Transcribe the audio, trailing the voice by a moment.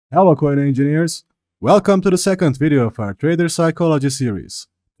Hello coin engineers, welcome to the second video of our Trader Psychology series.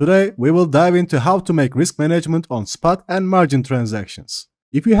 Today we will dive into how to make risk management on spot and margin transactions.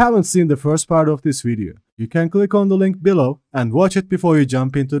 If you haven't seen the first part of this video, you can click on the link below and watch it before you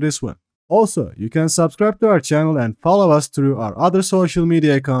jump into this one. Also, you can subscribe to our channel and follow us through our other social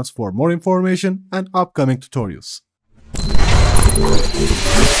media accounts for more information and upcoming tutorials.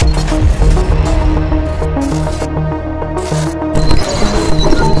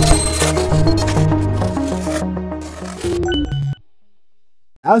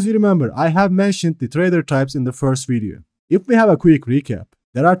 As you remember, I have mentioned the trader types in the first video. If we have a quick recap,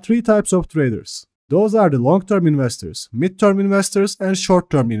 there are three types of traders. Those are the long-term investors, mid-term investors, and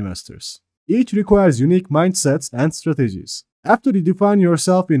short-term investors. Each requires unique mindsets and strategies. After you define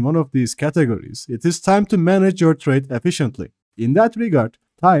yourself in one of these categories, it is time to manage your trade efficiently. In that regard,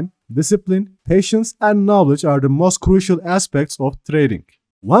 time, discipline, patience, and knowledge are the most crucial aspects of trading.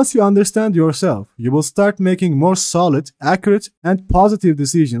 Once you understand yourself, you will start making more solid, accurate, and positive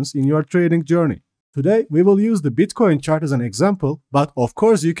decisions in your trading journey. Today, we will use the Bitcoin chart as an example, but of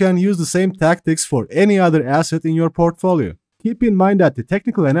course you can use the same tactics for any other asset in your portfolio. Keep in mind that the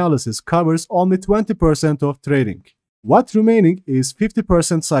technical analysis covers only 20% of trading. What remaining is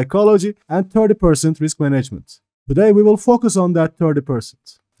 50% psychology and 30% risk management. Today we will focus on that 30%.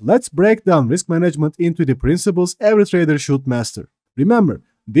 Let's break down risk management into the principles every trader should master. Remember,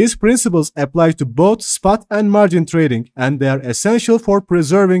 these principles apply to both spot and margin trading, and they are essential for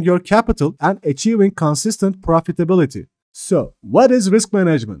preserving your capital and achieving consistent profitability. So, what is risk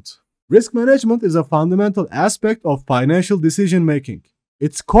management? Risk management is a fundamental aspect of financial decision making.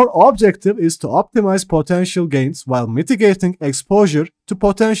 Its core objective is to optimize potential gains while mitigating exposure to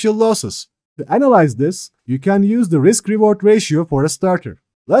potential losses. To analyze this, you can use the risk-reward ratio for a starter.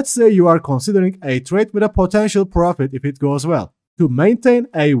 Let's say you are considering a trade with a potential profit if it goes well. To maintain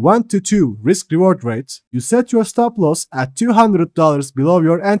a 1-to-2 risk-reward rate, you set your stop loss at $200 below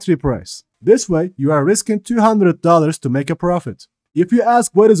your entry price. This way, you are risking $200 to make a profit. If you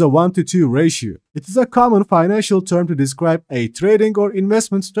ask what is a 1-to-2 ratio, it is a common financial term to describe a trading or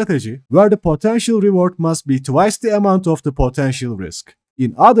investment strategy where the potential reward must be twice the amount of the potential risk.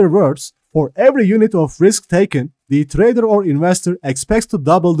 In other words, for every unit of risk taken, the trader or investor expects to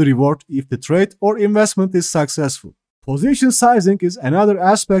double the reward if the trade or investment is successful. Position sizing is another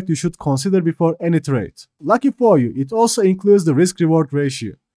aspect you should consider before any trade. Lucky for you, it also includes the risk-reward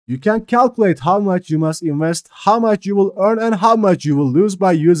ratio. You can calculate how much you must invest, how much you will earn, and how much you will lose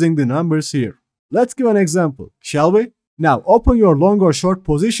by using the numbers here. Let's give an example, shall we? Now open your long or short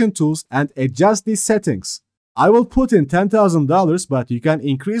position tools and adjust these settings. I will put in $10,000, but you can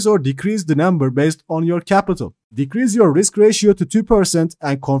increase or decrease the number based on your capital. Decrease your risk ratio to 2%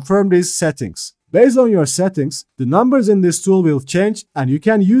 and confirm these settings. Based on your settings, the numbers in this tool will change, and you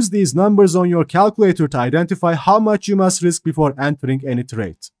can use these numbers on your calculator to identify how much you must risk before entering any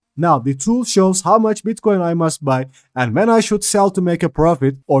trade. Now, the tool shows how much Bitcoin I must buy and when I should sell to make a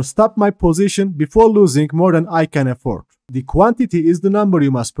profit or stop my position before losing more than I can afford. The quantity is the number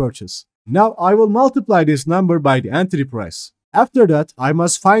you must purchase. Now, I will multiply this number by the entry price. After that, I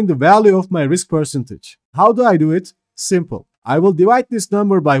must find the value of my risk percentage. How do I do it? Simple. I will divide this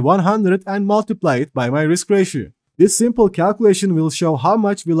number by 100 and multiply it by my risk ratio. This simple calculation will show how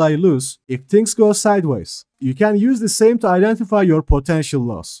much will I lose if things go sideways. You can use the same to identify your potential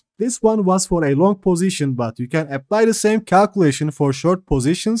loss. This one was for a long position, but you can apply the same calculation for short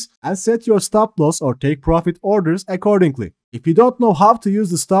positions and set your stop loss or take profit orders accordingly. If you don't know how to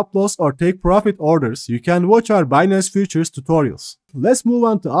use the stop loss or take profit orders, you can watch our Binance Futures tutorials. Let's move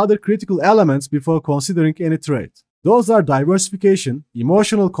on to other critical elements before considering any trade. Those are diversification,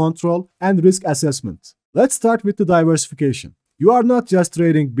 emotional control, and risk assessment. Let's start with the diversification. You are not just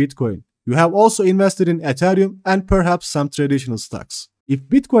trading Bitcoin. You have also invested in Ethereum and perhaps some traditional stocks. If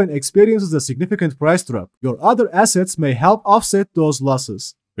Bitcoin experiences a significant price drop, your other assets may help offset those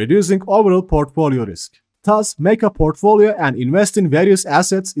losses, reducing overall portfolio risk. Thus, make a portfolio and invest in various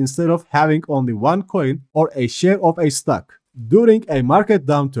assets instead of having only one coin or a share of a stock. During a market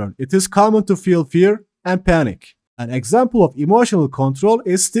downturn, it is common to feel fear and panic. An example of emotional control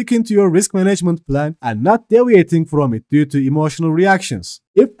is sticking to your risk management plan and not deviating from it due to emotional reactions.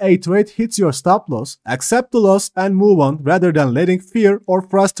 If a trade hits your stop loss, accept the loss and move on rather than letting fear or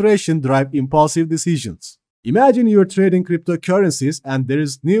frustration drive impulsive decisions. Imagine you're trading cryptocurrencies and there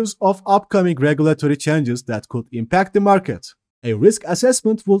is news of upcoming regulatory changes that could impact the market. A risk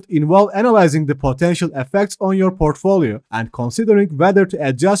assessment would involve analyzing the potential effects on your portfolio and considering whether to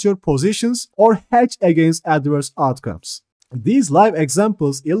adjust your positions or hedge against adverse outcomes. These live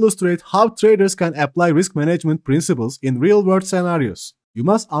examples illustrate how traders can apply risk management principles in real-world scenarios. You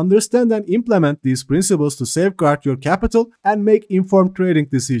must understand and implement these principles to safeguard your capital and make informed trading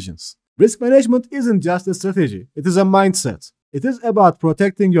decisions. Risk management isn't just a strategy, it is a mindset. It is about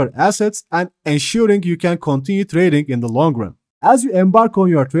protecting your assets and ensuring you can continue trading in the long run. As you embark on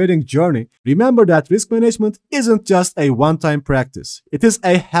your trading journey, remember that risk management isn't just a one-time practice. It is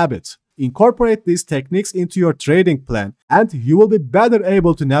a habit. Incorporate these techniques into your trading plan, and you will be better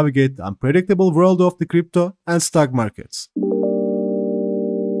able to navigate the unpredictable world of the crypto and stock markets.